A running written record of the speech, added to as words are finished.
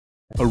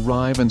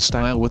Arrive in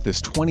style with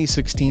this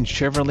 2016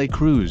 Chevrolet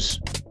Cruze.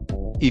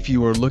 If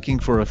you are looking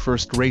for a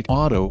first-rate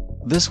auto,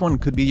 this one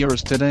could be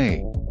yours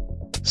today.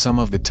 Some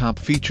of the top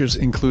features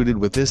included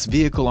with this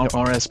vehicle are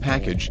RS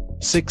package,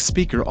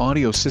 6-speaker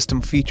audio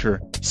system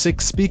feature,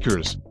 6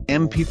 speakers,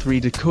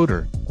 MP3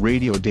 decoder,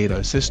 radio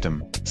data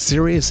system,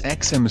 Sirius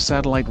XM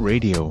satellite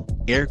radio,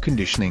 air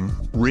conditioning,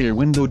 rear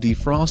window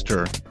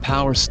defroster,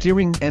 power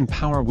steering and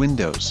power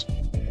windows.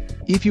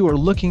 If you are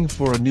looking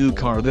for a new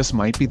car, this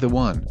might be the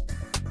one.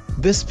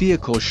 This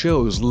vehicle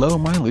shows low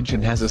mileage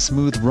and has a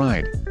smooth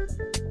ride.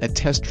 A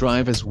test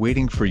drive is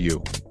waiting for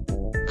you.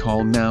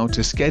 Call now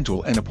to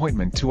schedule an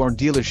appointment to our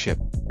dealership.